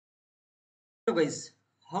So guys,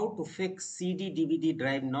 how to fix CD DVD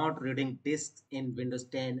drive not reading disks in Windows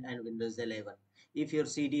 10 and Windows 11. If your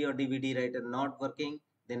CD or DVD writer not working,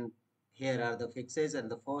 then here are the fixes. And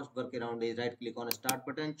the first workaround is right click on start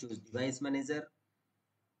button, choose device manager.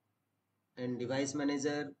 And device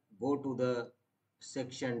manager, go to the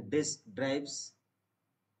section disk drives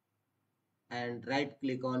and right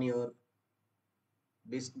click on your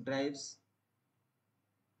disk drives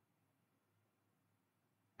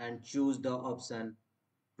and choose the option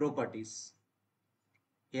properties.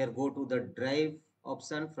 Here go to the drive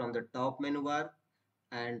option from the top menu bar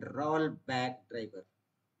and roll back driver.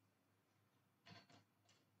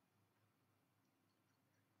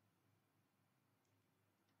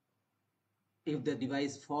 If the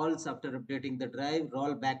device falls after updating the drive,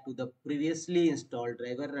 roll back to the previously installed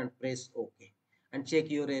driver and press OK. And check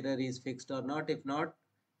your error is fixed or not. If not,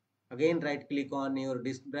 again right click on your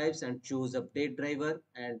disk drives and choose update driver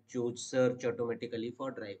and choose search automatically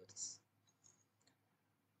for drivers.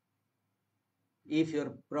 If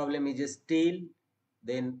your problem is still,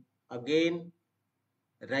 then again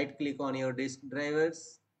right click on your disk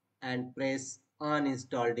drivers and press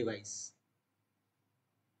uninstall device.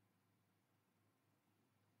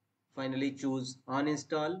 Finally choose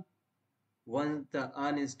uninstall. Once the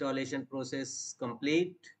uninstallation process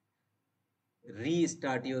complete,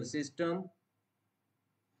 restart your system.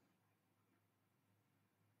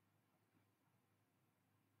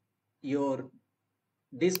 Your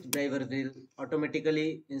disk driver will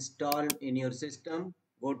automatically install in your system.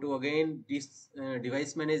 Go to again this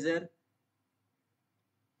device manager.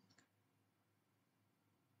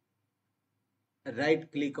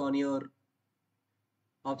 Right click on your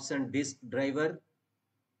option disk driver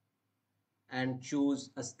and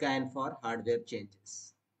choose a scan for hardware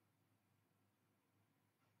changes.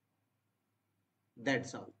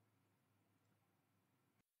 That's all.